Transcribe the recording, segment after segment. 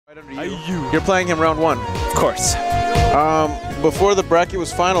You're playing him round 1. Of course. Before the bracket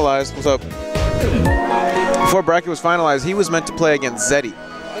was finalized, what's up? Before bracket was finalized, he was meant to play against Zeti.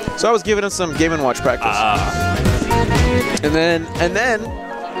 So I was giving him some Game & Watch practice. And then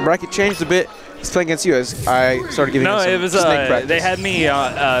bracket changed a bit. He's playing against you as I started giving him some snake practice. They had me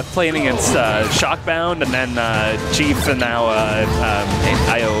playing against Shockbound and then Chief and now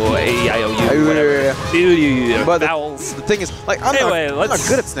IOU, whatever. But the thing is, like, I'm not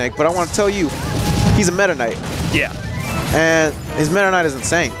good at Snake, but I want to tell you, he's a Meta Knight. Yeah. And his Meta Knight is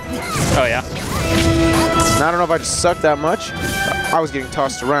insane. Oh, yeah? And I don't know if I just sucked that much. I was getting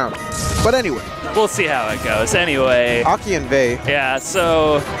tossed around. But anyway. We'll see how it goes. Anyway. Aki and Vey. Yeah,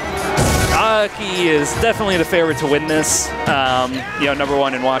 so Aki is definitely the favorite to win this. You know,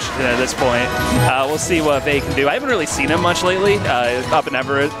 #1 in Washington at this point. We'll see what Vey can do. I haven't really seen him much lately, up in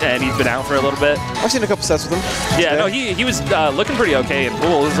Everett, and he's been out for a little bit. I've seen a couple sets with him. Yeah, no, he was looking pretty okay in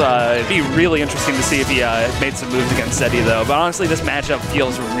pools. It'd be really interesting to see if he made some moves against Zeti, though. But honestly, this matchup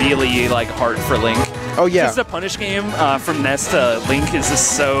feels really like hard for Link. Oh, yeah. Just the punish game from Ness to Link is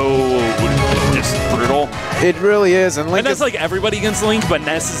just so just brutal. It really is. And Link that's like everybody against Link, but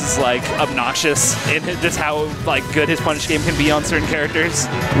Ness is like obnoxious in just how like good his punish game can be on certain characters.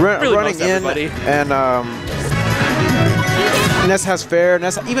 Really running in everybody. And Ness has fair,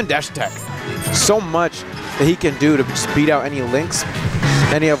 Ness even dash attack. So much that he can do to just beat out any Links.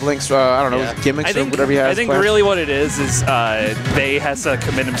 Any of Link's, I don't know, gimmicks or whatever he has. I think really what it is Vey has to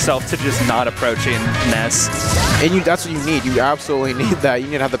commit himself to just not approaching Ness. And that's what you need. You absolutely need that. You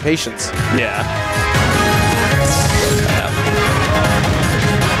need to have the patience. Yeah.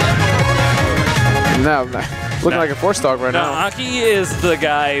 Now, looking like a 4-stock right now. Aki is the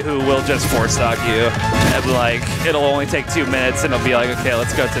guy who will just 4-stock you. And like, it'll only take 2 minutes and it'll be like, okay,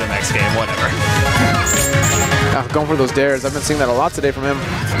 let's go to the next game, whatever. Going for those dares. I've been seeing that a lot today from him.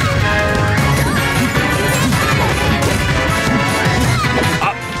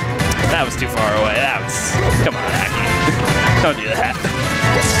 Oh, that was too far away. That was... Come on, Aki. Don't do that.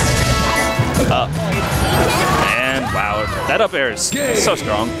 And wow, that up air is so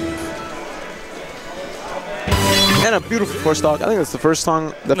strong. And a beautiful 4-stock. I think that's the first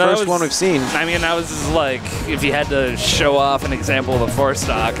one we've seen. I mean, that was just like, if you had to show off an example of a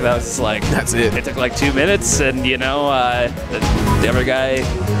 4-stock, that was like... That's it. It took like 2 minutes, and you know, the other guy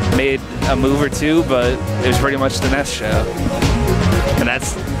made a move or two, but it was pretty much the Ness show. And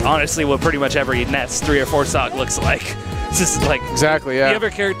that's honestly what pretty much every Ness 3 or 4-stock looks like. It's just like... Exactly, yeah. The other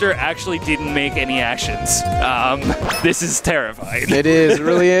character actually didn't make any actions. This is terrifying. It is, it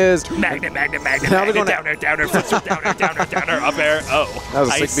really is. Magnet, downer, downer, footstool, downer, downer, downer, up air. Oh, that was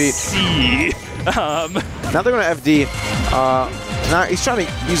a sick beat. See. Now they're going to FD. Now he's trying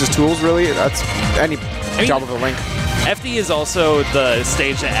to use his tools, really. That's any job of a Link. FD is also the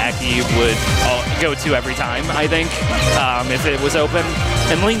stage that Aki would go to every time, I think, if it was open.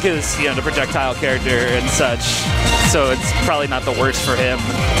 And Link is, you know, the projectile character and such, so it's probably not the worst for him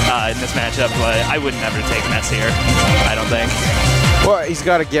in this matchup, but I would never take Ness here, I don't think. Well, he's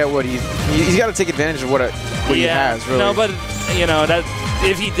got to get what he's got to take advantage of what he has, really. No, but, you know, that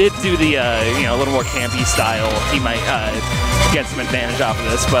if he did do the, you know, a little more campy style, he might get some advantage off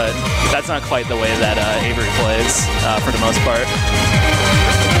of this, but that's not quite the way that Avery plays for the most part.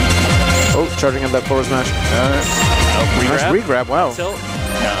 Oh, charging up that forward smash. Nice re-grab, wow. Tilt?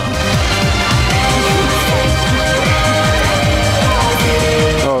 No.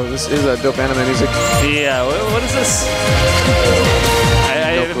 Oh, this is a dope anime music. Yeah, what is this?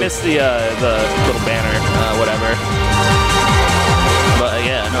 I missed the little banner, whatever. But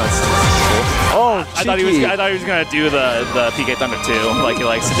yeah, no, it's cool. Oh, I thought he was gonna do the PK Thunder 2, like he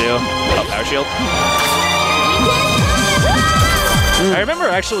likes to do. Oh, power shield. I remember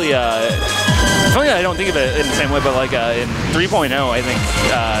actually, funny I don't think of it in the same way, but like in 3.0, I think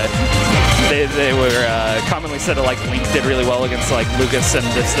they were commonly said that like Link did really well against like Lucas and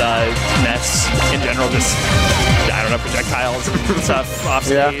just Ness in general, just I don't know, projectiles and stuff off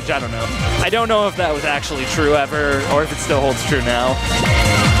stage. I don't know. I don't know if that was actually true ever, or if it still holds true now.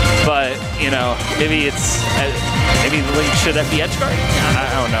 But you know, maybe Link should have the edge guard. I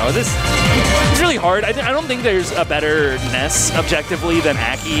don't know. This it's really hard. I don't think there's a better Ness objectively than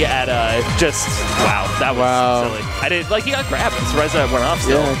Aki at just wow. That was silly. I did like he got grabbed. His Reza went off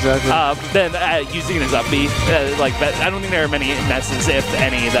still. Yeah, exactly. Then using his up B, like that, I don't think there are many Nesses, if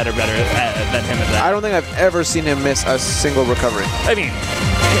any, that are better than him at that. I don't think I've ever seen him miss a single recovery. I mean,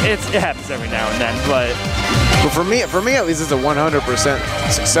 it happens every now and then, but for me at least, it's a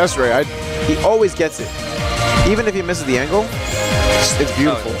 100% success rate. He always gets it, even if he misses the angle. It's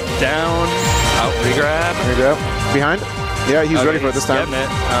beautiful. Down, out, regrab, behind. Yeah, he's ready for it this time. Getting it.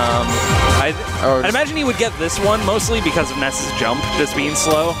 I'd imagine he would get this one mostly because of Ness's jump just being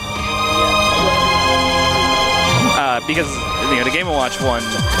slow. Because the Game & Watch one,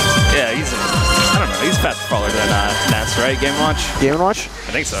 yeah, I don't know, he's faster faller than Ness, right? Game & Watch. Game & Watch?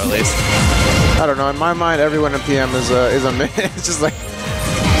 I think so, at least. I don't know. In my mind, everyone in PM is a mid. It's just like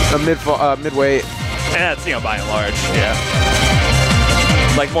a midweight. And that's by and large, yeah.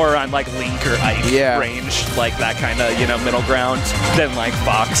 Like more on like Link or Ike range, like that kind of middle ground than like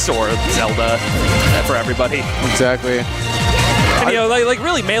Fox or Zelda for everybody. Exactly. And like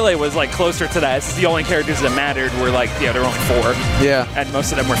really Melee was like closer to that. It's the only characters that mattered were like there were only 4. Yeah. And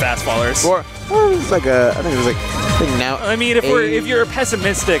most of them were fast fallers. Or it was like I think it was like now. I mean, if you're a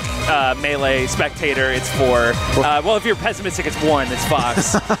pessimistic Melee spectator, it's 4. Well, if you're pessimistic, it's 1. It's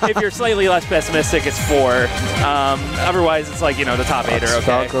Fox. If you're slightly less pessimistic, it's 4. Otherwise, it's like the top 8 are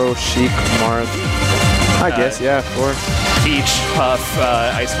okay. Falco, Sheik, Marth. I guess 4. Peach, Puff,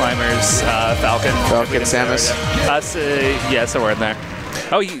 Ice Climbers, Falcon, Samus. Yeah, somewhere in there.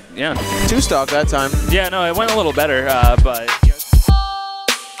 Oh, yeah. 2 stock that time. Yeah, no, it went a little better, but.